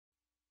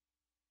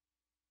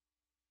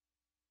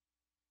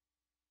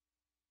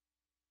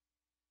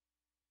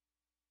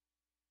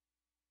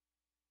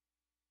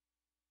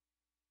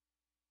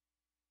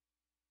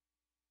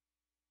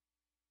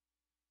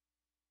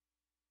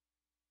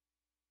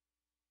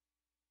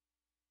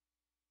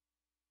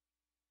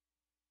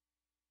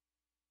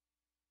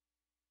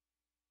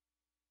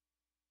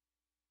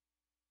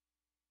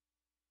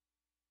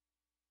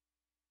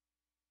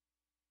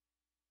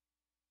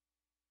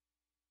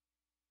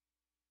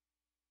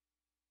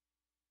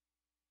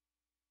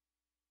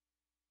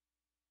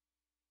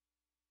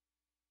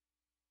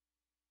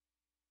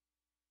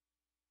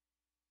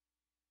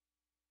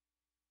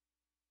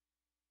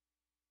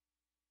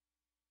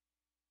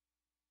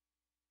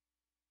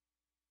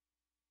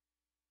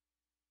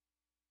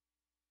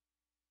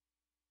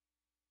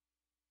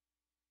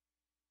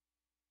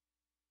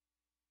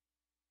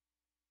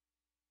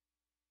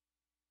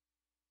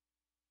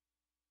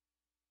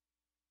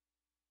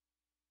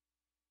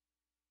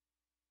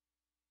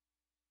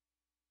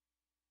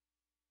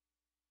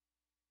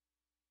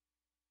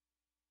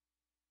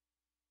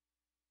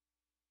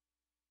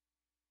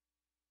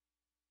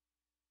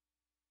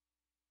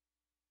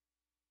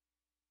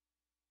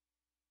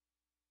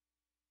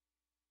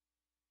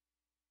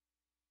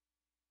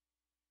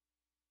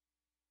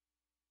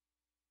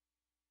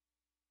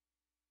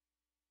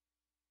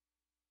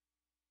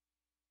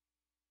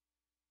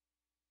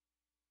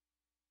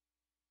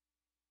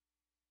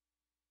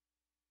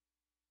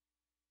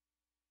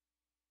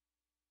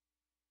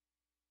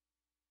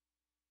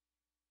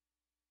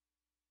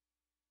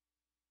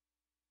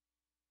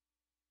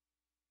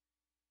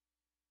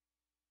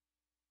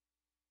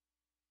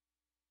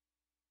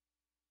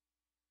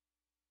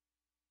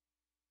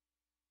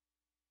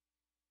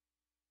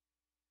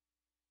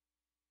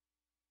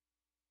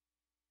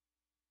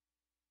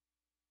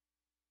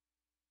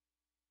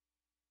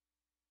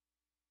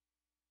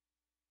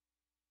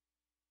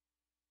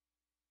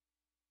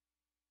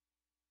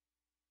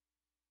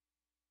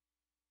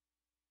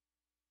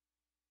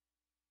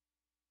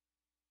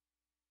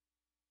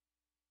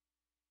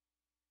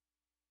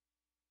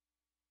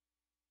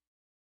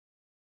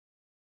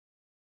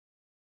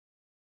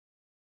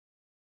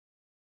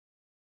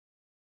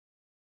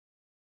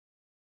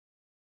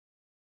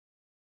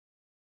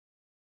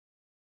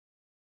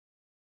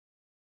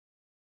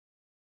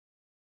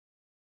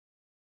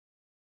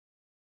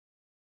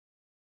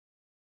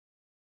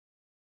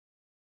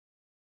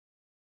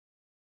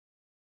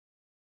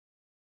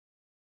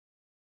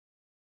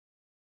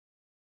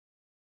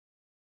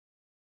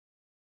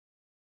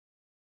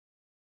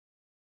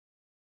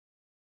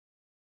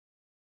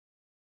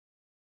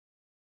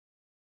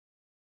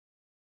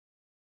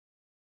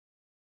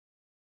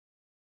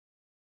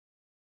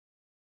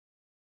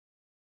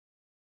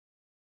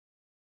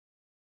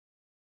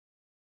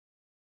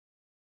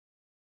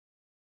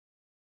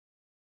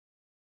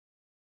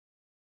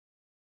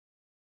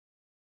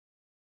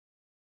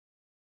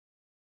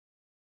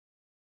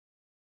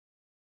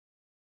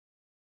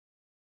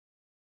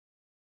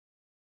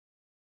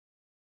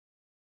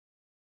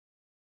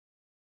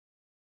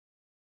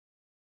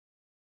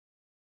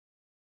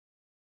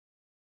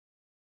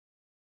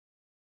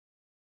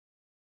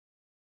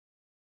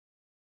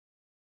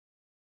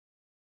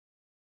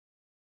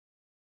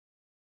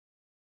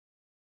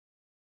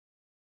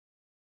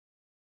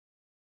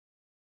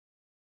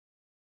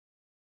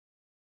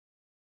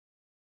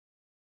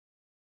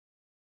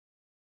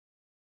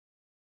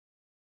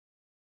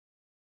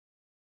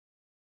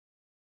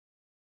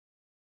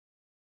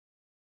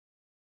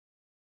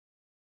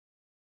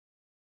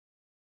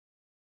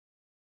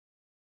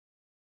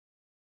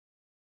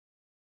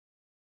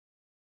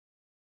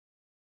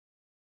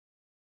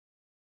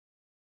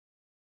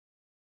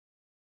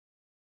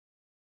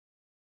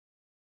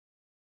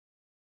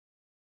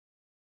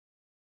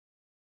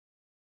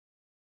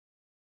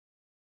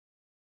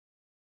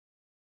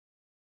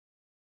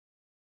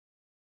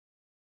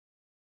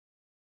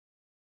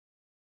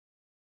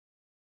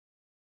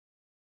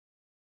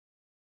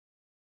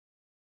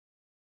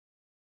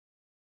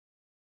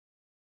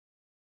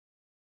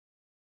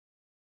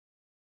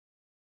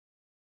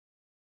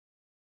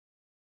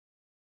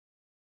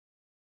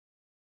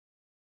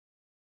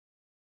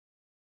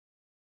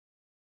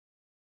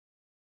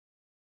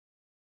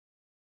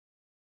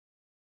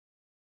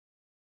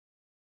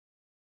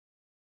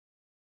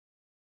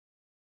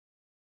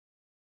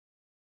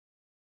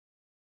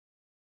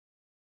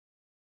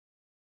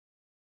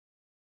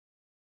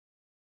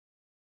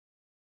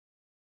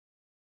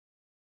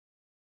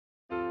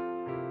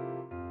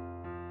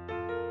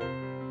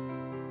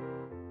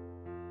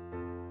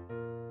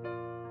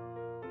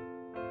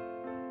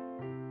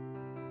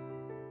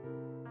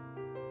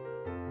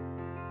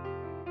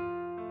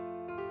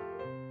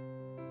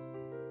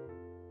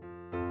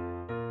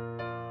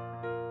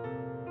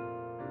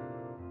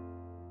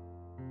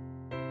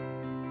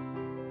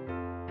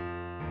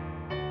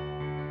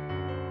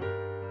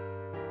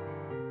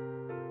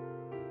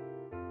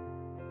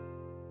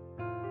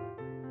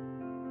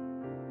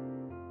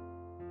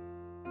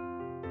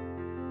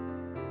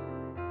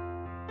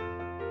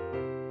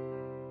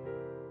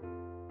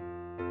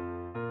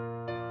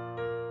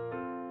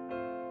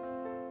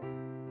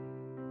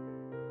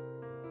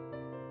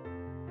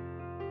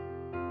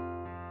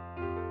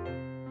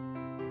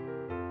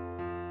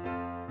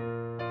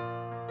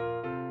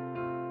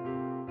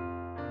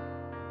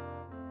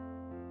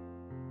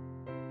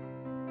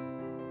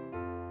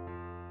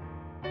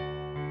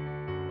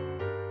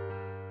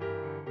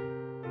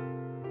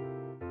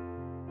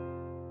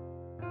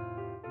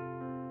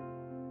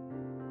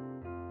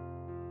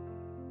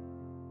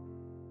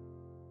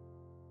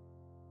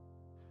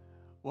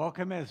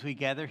Welcome as we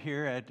gather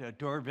here at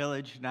Door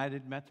Village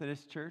United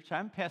Methodist Church.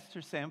 I'm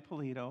Pastor Sam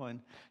Polito, and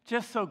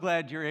just so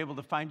glad you're able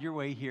to find your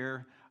way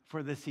here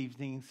for this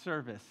evening's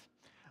service.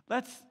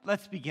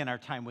 Let's begin our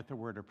time with a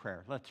word of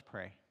prayer. Let's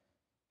pray.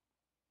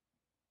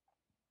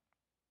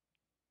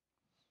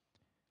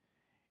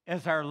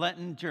 As our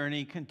Lenten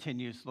journey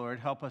continues, Lord,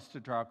 help us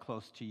to draw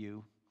close to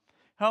you.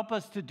 Help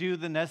us to do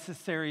the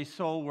necessary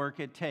soul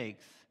work it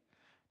takes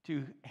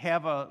to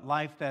have a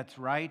life that's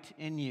right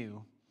in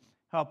you.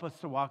 Help us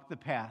to walk the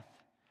path,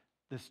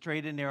 the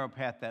straight and narrow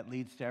path that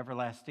leads to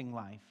everlasting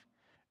life.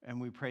 And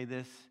we pray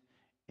this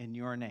in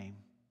your name.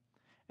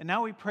 And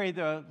now we pray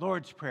the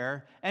Lord's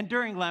Prayer. And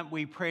during Lent,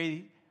 we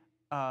pray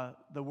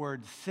the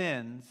word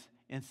sins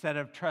instead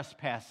of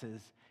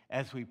trespasses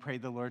as we pray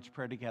the Lord's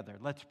Prayer together.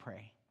 Let's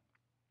pray.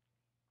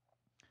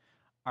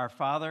 Our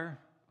Father,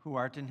 who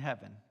art in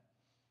heaven,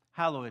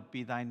 hallowed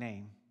be thy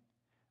name.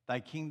 Thy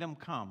kingdom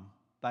come,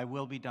 thy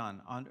will be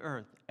done on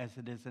earth as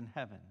it is in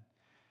heaven.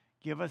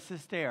 Give us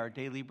this day our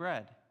daily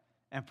bread,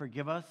 and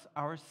forgive us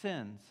our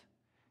sins,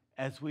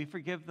 as we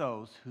forgive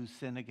those who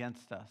sin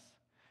against us.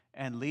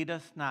 And lead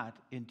us not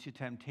into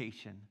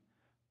temptation,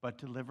 but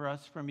deliver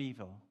us from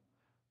evil.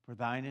 For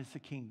thine is the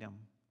kingdom,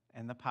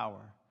 and the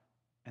power,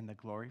 and the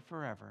glory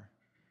forever.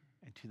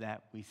 And to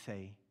that we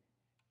say,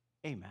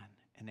 amen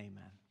and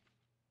amen.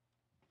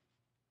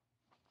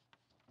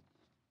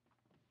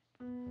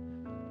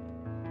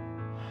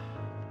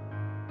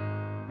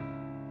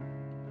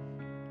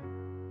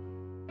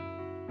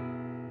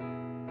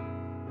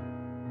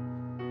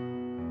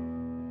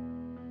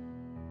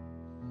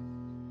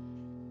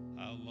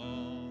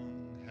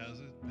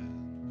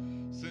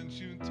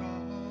 You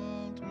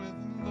talked with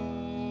the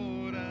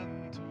Lord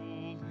and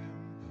told him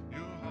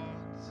your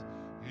heart's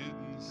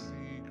hidden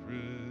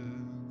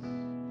secrets.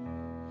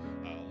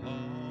 How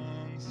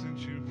long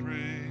since you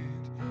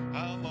prayed?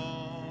 How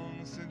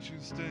long since you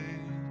stayed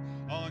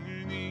on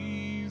your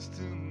knees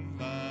till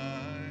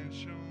light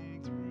shone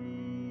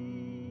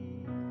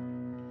through?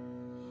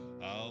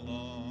 How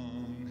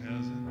long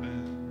has it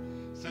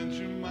been since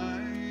your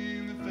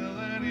mind fell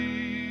at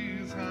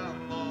ease? How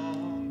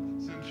long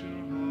since your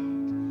heart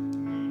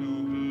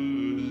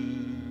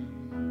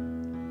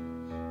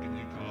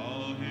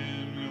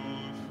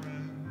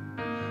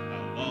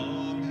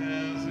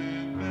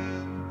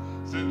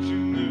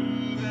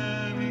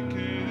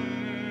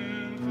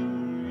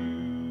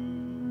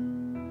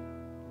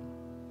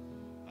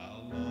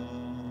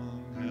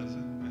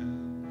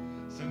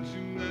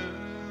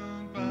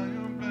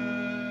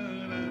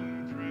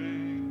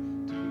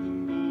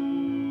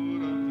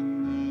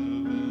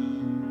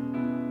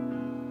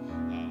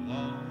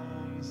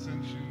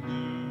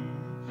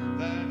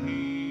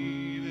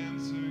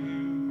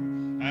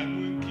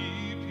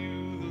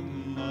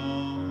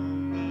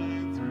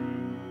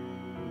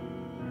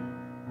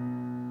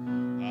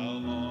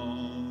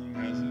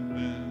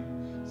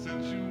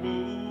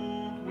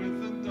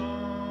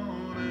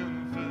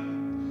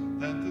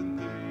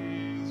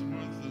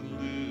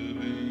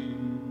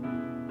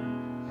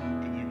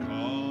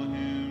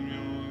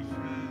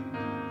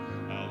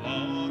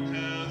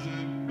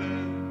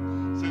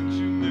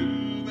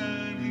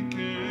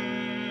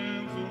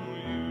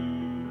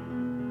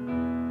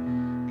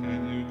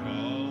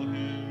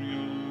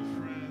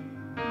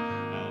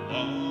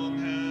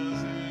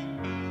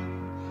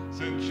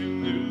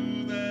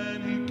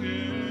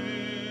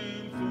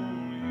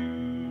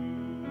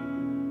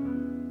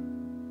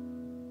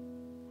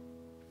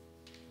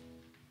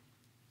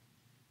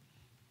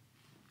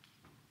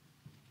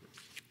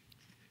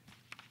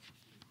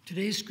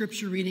Today's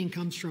scripture reading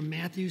comes from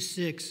Matthew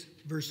 6,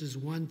 verses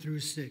 1 through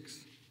 6.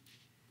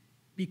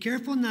 Be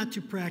careful not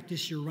to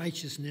practice your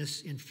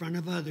righteousness in front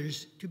of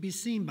others to be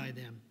seen by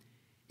them.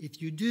 If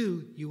you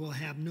do, you will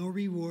have no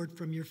reward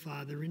from your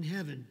Father in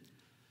heaven.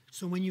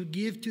 So when you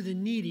give to the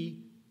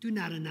needy, do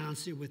not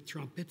announce it with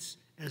trumpets,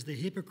 as the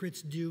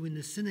hypocrites do in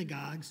the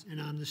synagogues and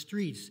on the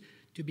streets,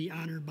 to be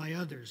honored by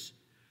others.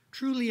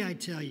 Truly I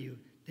tell you,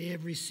 they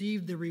have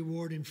received the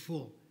reward in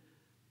full.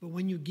 But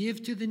when you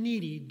give to the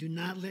needy, do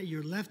not let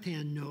your left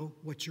hand know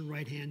what your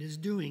right hand is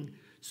doing,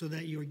 so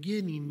that your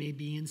giving may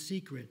be in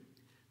secret.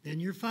 Then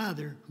your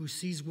Father, who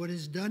sees what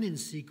is done in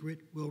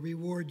secret, will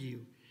reward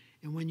you.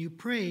 And when you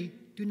pray,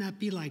 do not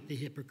be like the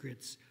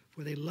hypocrites,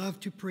 for they love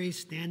to pray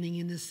standing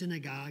in the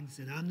synagogues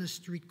and on the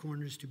street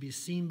corners to be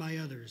seen by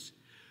others.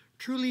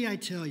 Truly I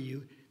tell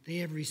you, they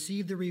have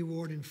received the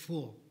reward in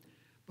full.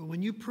 But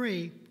when you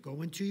pray,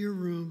 go into your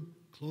room,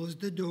 close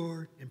the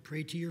door, and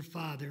pray to your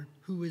Father,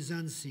 who is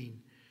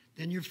unseen.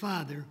 Then your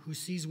Father, who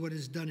sees what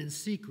is done in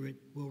secret,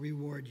 will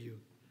reward you.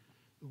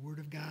 The word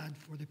of God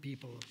for the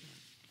people of God.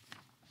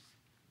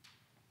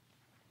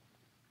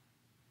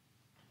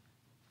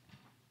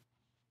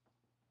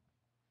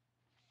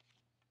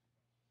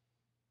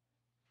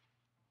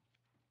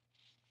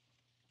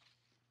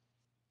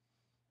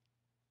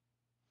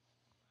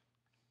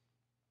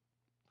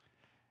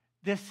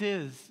 This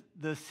is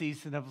the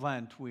season of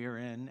Lent we're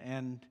in,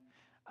 and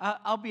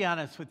I'll be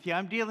honest with you,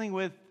 I'm dealing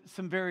with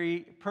some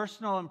very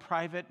personal and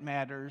private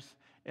matters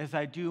as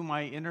I do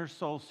my inner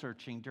soul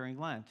searching during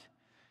Lent.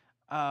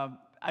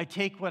 I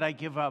take what I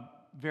give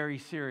up very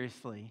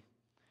seriously.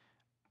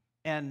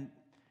 And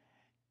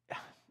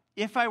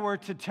if I were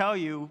to tell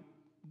you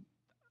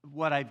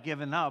what I've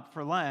given up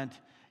for Lent,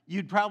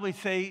 you'd probably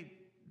say,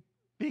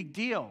 big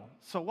deal.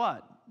 So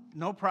what?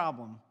 No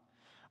problem.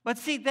 But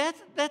see,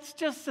 that's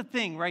just the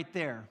thing right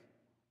there.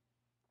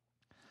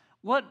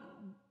 What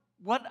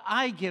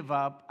I give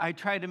up, I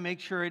try to make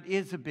sure it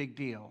is a big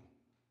deal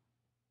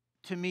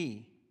to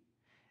me.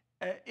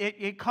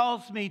 It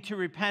calls me to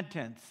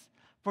repentance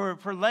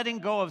for letting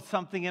go of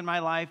something in my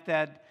life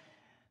that,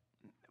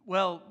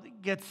 well,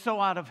 gets so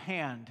out of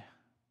hand.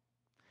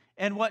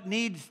 And what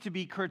needs to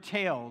be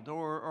curtailed,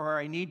 or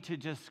I need to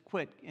just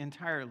quit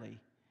entirely.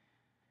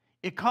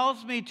 It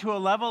calls me to a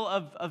level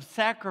of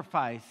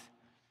sacrifice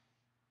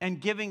and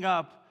giving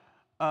up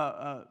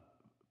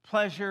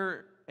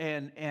pleasure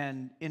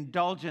and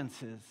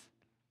indulgences.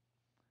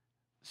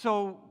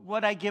 So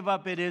what I give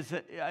up,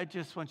 I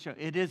just want you to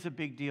know, it is a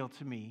big deal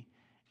to me.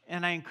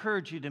 And I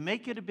encourage you to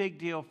make it a big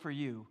deal for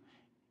you.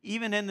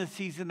 Even in the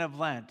season of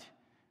Lent,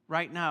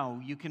 right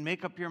now, you can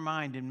make up your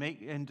mind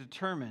and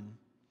determine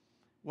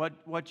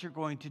what you're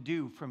going to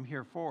do from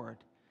here forward.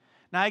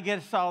 Now, I get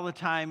this all the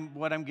time,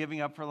 what I'm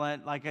giving up for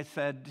Lent. Like I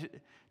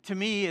said, to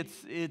me,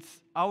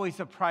 it's always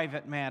a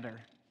private matter.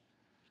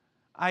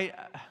 I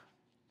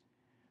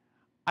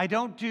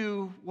don't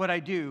do what I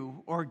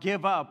do or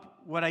give up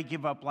what I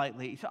give up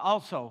lightly.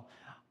 Also,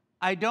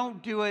 I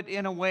don't do it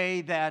in a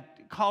way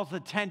that calls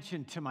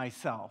attention to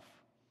myself.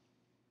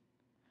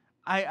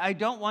 I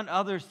don't want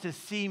others to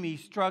see me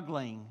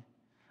struggling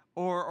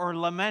or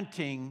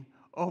lamenting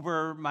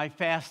over my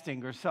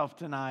fasting or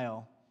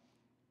self-denial.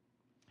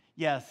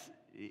 Yes,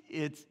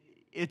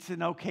 it's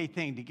an okay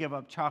thing to give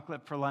up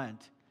chocolate for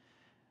Lent.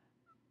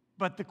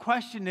 But the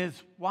question is,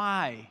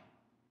 why?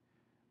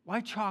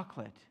 Why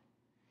chocolate?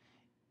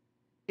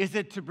 Is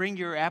it to bring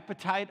your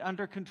appetite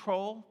under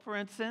control, for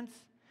instance?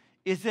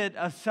 Is it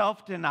a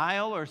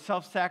self-denial or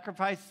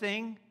self-sacrifice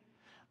thing?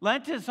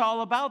 Lent is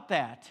all about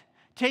that,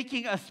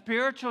 taking a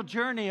spiritual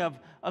journey of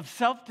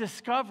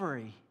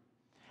self-discovery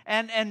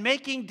and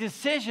making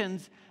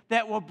decisions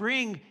that will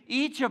bring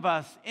each of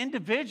us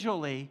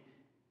individually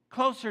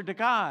closer to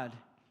God,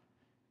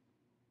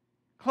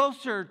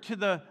 closer to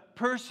the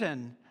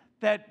person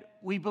that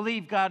we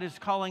believe God is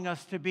calling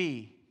us to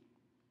be.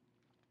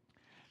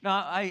 Now,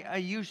 I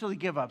usually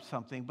give up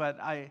something, but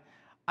I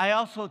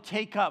also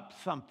take up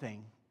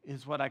something,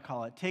 is what I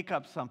call it, take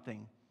up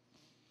something.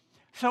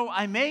 So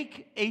I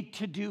make a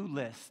to-do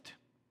list,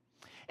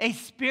 a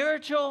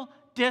spiritual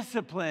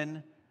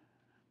discipline.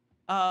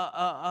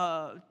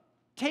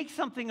 Take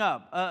something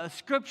up, a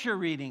scripture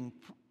reading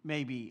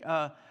maybe,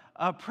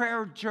 a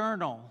prayer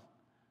journal,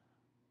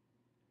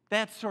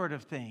 that sort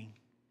of thing.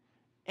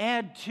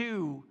 Add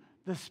to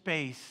the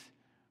space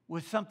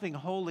with something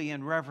holy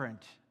and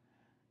reverent.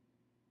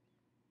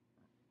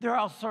 There are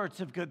all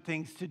sorts of good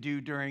things to do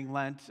during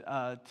Lent,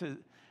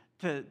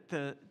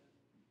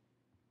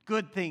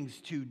 good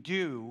things to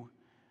do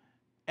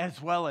as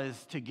well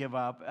as to give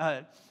up.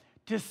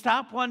 To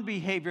stop one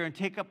behavior and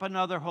take up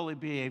another holy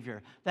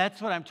behavior.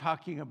 That's what I'm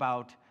talking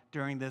about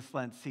during this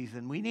Lent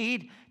season. We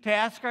need to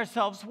ask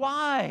ourselves,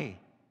 why?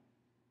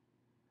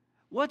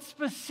 What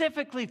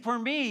specifically for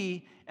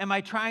me am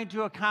I trying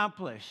to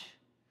accomplish?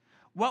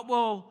 What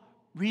will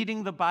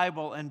reading the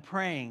Bible and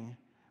praying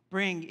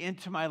bring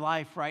into my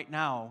life right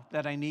now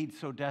that I need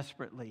so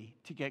desperately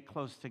to get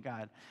close to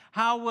God?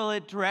 How will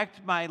it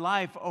direct my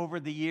life over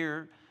the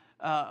year,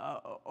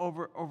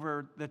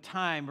 over the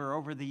time or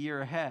over the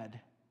year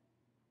ahead?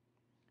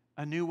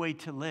 A new way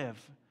to live.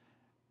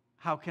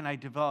 How can I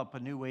develop a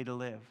new way to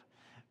live?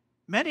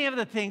 Many of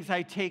the things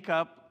I take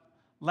up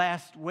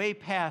last way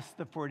past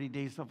the 40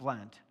 days of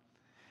Lent.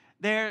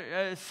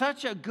 They're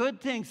such a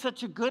good thing,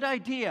 such a good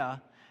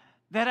idea,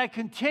 that I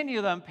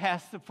continue them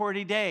past the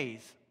 40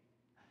 days.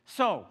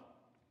 So,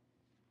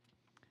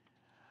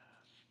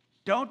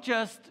 don't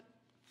just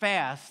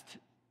fast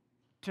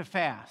to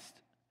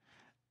fast.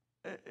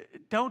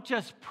 Don't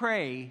just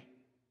pray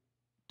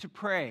to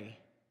pray.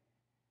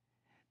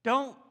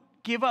 Don't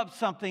give up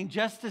something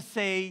just to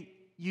say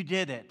you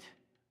did it.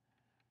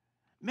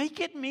 Make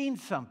it mean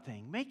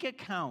something. Make it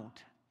count.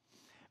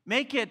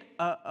 Make it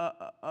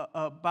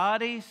a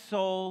body,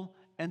 soul,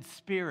 and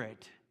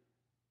spirit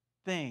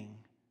thing.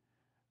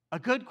 A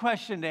good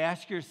question to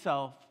ask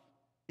yourself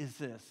is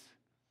this: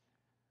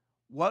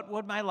 what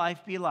would my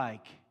life be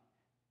like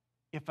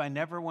if I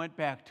never went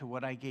back to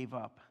what I gave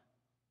up?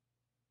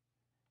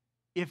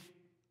 If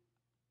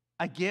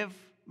I give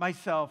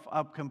myself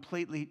up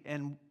completely,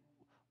 and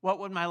what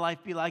would my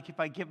life be like if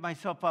I give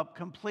myself up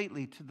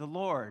completely to the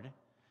Lord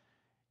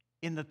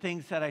in the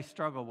things that I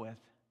struggle with?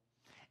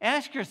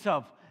 Ask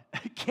yourself,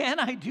 can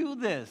I do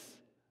this?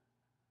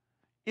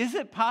 Is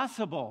it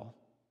possible?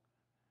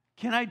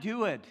 Can I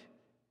do it?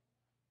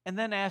 And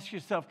then ask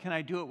yourself, can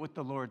I do it with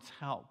the Lord's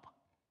help?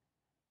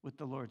 With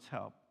the Lord's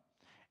help.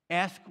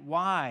 Ask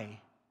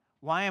why.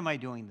 Why am I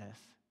doing this?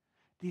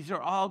 These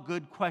are all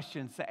good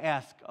questions to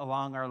ask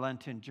along our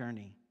Lenten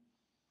journey.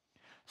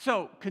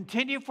 So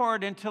continue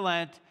forward into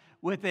Lent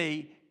with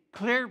a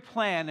clear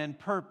plan and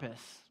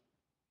purpose.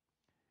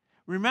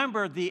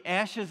 Remember the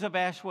ashes of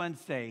Ash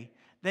Wednesday.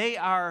 They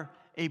are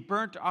a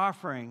burnt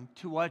offering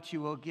to what you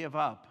will give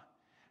up.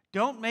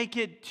 Don't make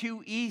it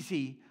too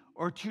easy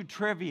or too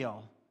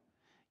trivial.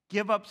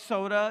 Give up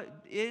soda.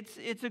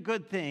 It's a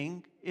good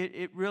thing.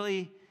 It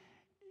really,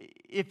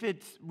 if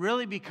it's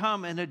really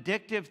become an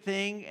addictive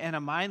thing and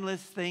a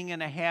mindless thing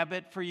and a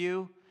habit for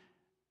you,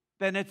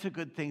 then it's a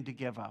good thing to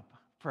give up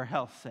for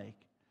health's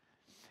sake.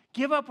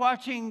 Give up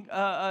watching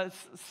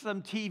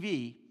some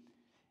TV.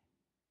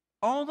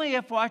 Only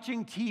if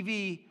watching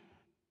TV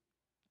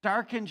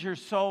darkens your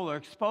soul or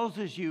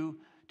exposes you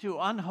to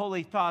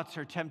unholy thoughts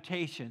or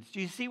temptations. Do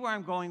you see where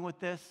I'm going with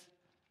this?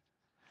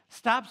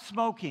 Stop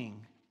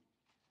smoking.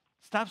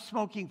 Stop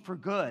smoking for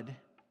good.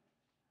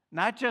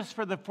 Not just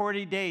for the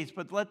 40 days,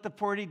 but let the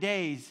 40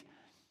 days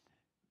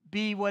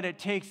be what it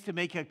takes to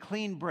make a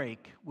clean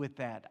break with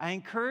that. I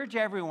encourage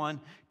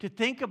everyone to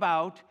think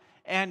about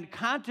and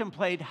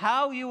contemplate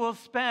how you will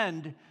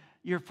spend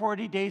your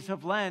 40 days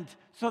of Lent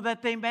so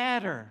that they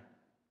matter.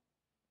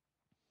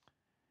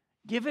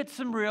 Give it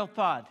some real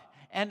thought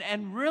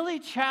and really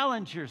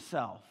challenge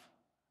yourself.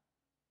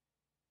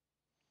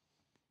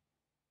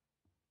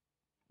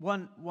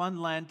 One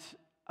Lent,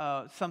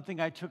 something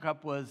I took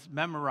up was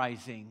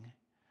memorizing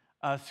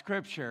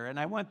Scripture. And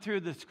I went through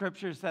the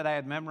Scriptures that I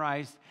had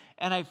memorized,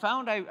 and I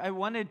found I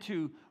wanted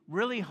to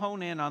really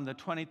hone in on the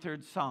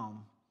 23rd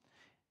Psalm.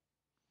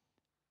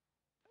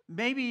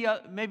 Maybe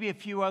a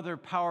few other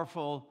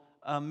powerful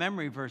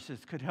memory verses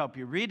could help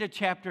you. Read a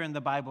chapter in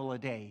the Bible a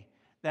day.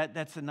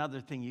 That's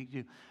another thing you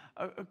do.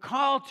 A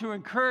call to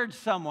encourage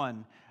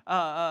someone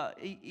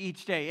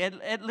each day.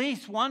 At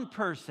least one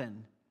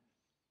person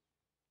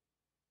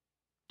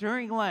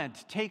during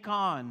Lent, take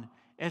on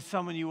as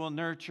someone you will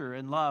nurture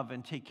and love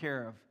and take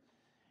care of.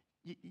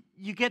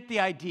 You get the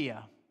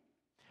idea.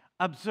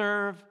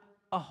 Observe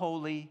a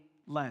holy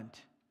Lent.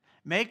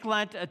 Make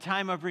Lent a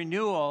time of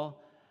renewal,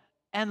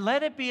 and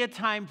let it be a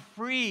time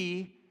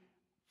free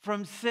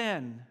from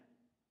sin.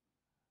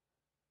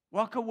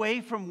 Walk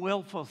away from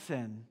willful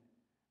sin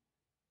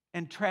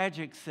and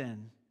tragic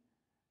sin.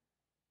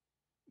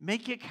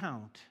 Make it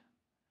count.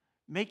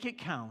 Make it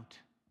count.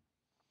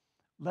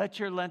 Let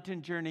your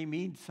Lenten journey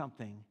mean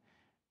something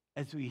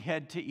as we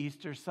head to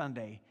Easter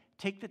Sunday.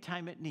 Take the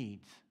time it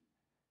needs.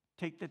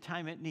 Take the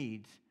time it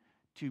needs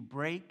to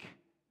break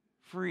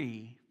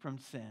free from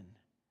sin.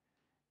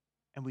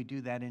 And we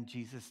do that in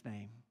Jesus'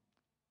 name.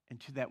 And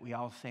to that we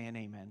all say an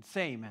amen.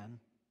 Say amen.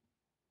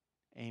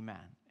 Amen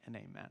and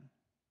amen.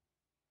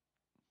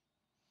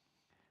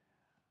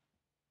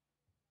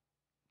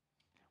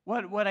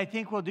 What I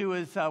think we'll do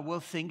is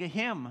we'll sing a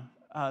hymn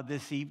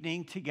this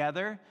evening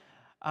together.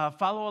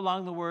 Follow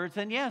along the words,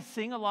 and yes,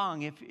 sing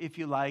along if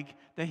you like.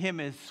 The hymn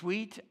is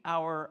Sweet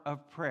Hour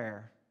of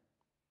Prayer.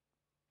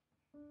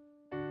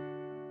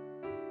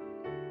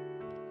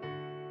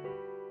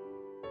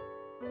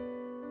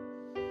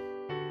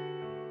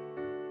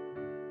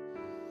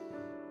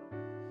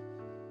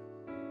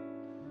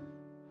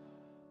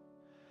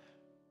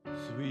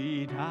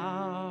 Sweet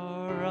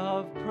hour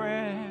of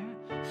prayer,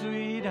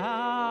 sweet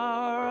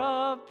hour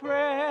of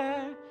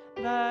prayer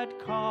that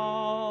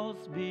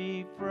calls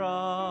me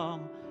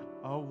from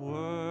a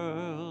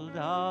world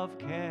of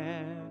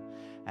care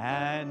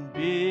and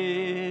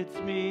bids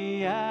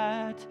me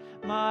at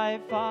my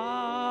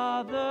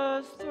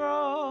Father's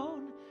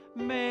throne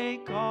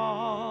make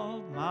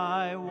all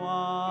my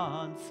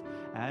wants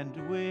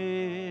and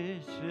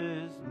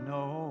wishes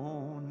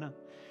known.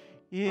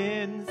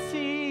 In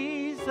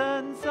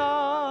seasons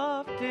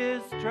of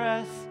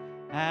distress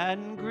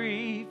and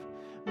grief,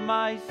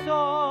 my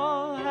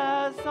soul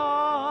has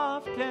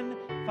often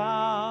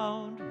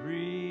found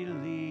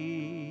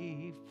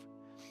relief,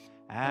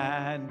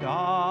 and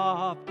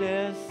oft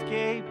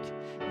escaped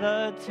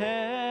the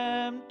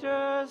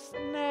tempter's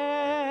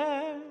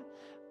snare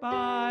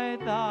by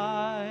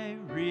thy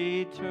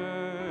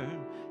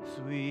return,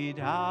 sweet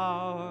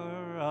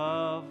hour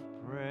of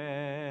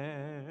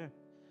prayer.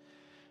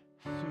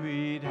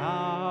 Sweet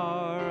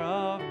hour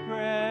of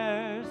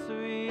prayer,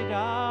 sweet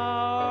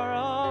hour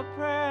of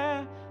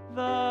prayer,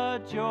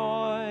 the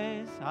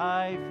joys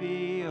I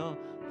feel,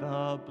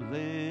 the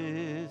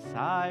bliss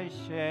I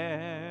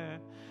share,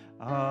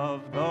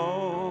 of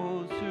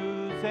those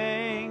whose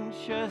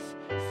anxious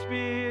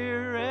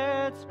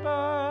spirits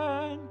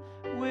burn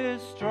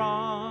with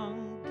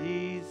strong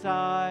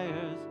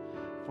desires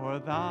for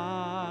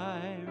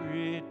thy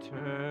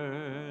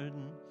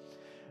return.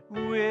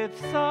 With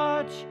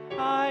such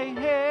I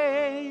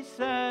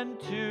hasten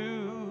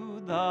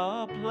to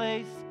the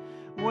place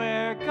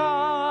where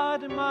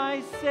God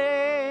my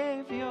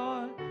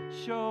Savior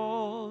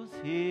shows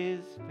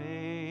his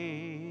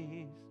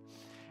face,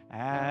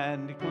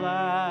 and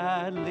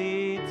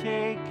gladly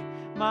take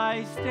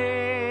my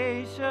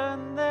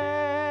station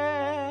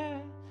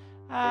there,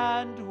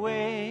 and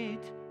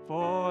wait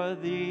for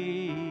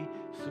thee,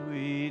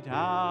 sweet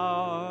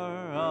hour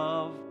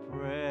of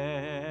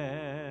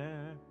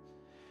prayer.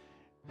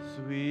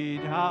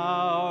 Sweet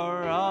hour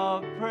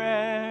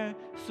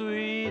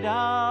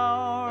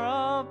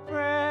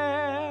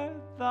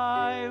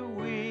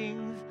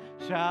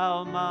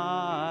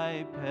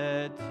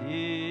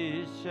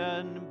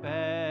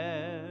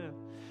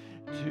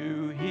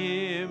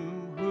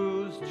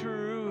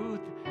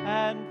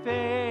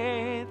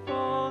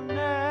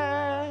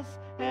faithfulness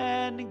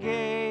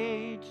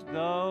engage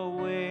the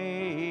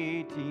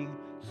waiting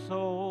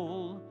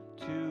soul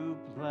to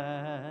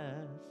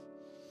bless.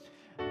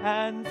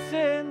 And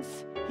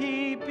since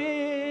he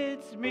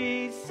bids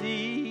me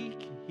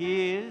seek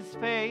his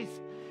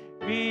face,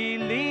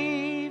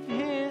 believe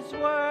his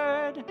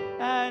word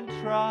and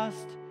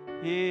trust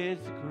his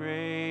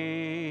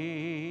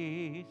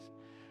grace,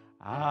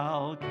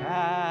 I'll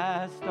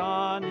cast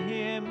on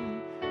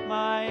him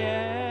my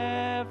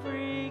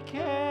every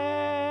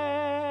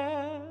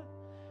care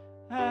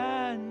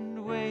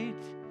and wait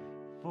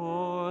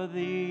for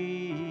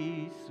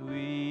the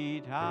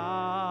sweet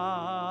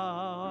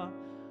hour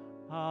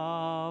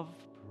of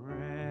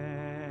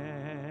prayer.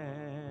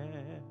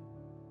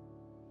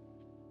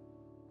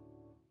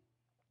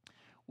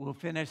 We'll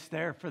finish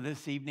there for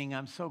this evening.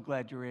 I'm so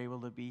glad you were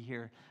able to be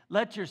here.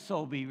 Let your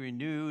soul be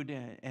renewed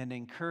and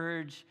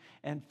encouraged,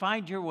 and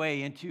find your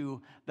way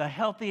into the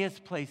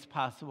healthiest place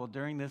possible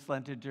during this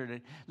Lenten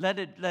journey. Let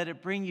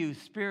it bring you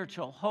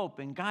spiritual hope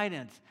and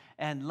guidance,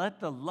 and let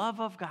the love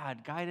of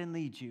God guide and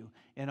lead you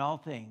in all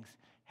things.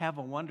 Have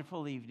a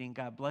wonderful evening.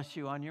 God bless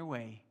you on your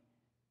way.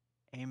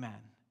 Amen.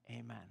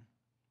 Amen.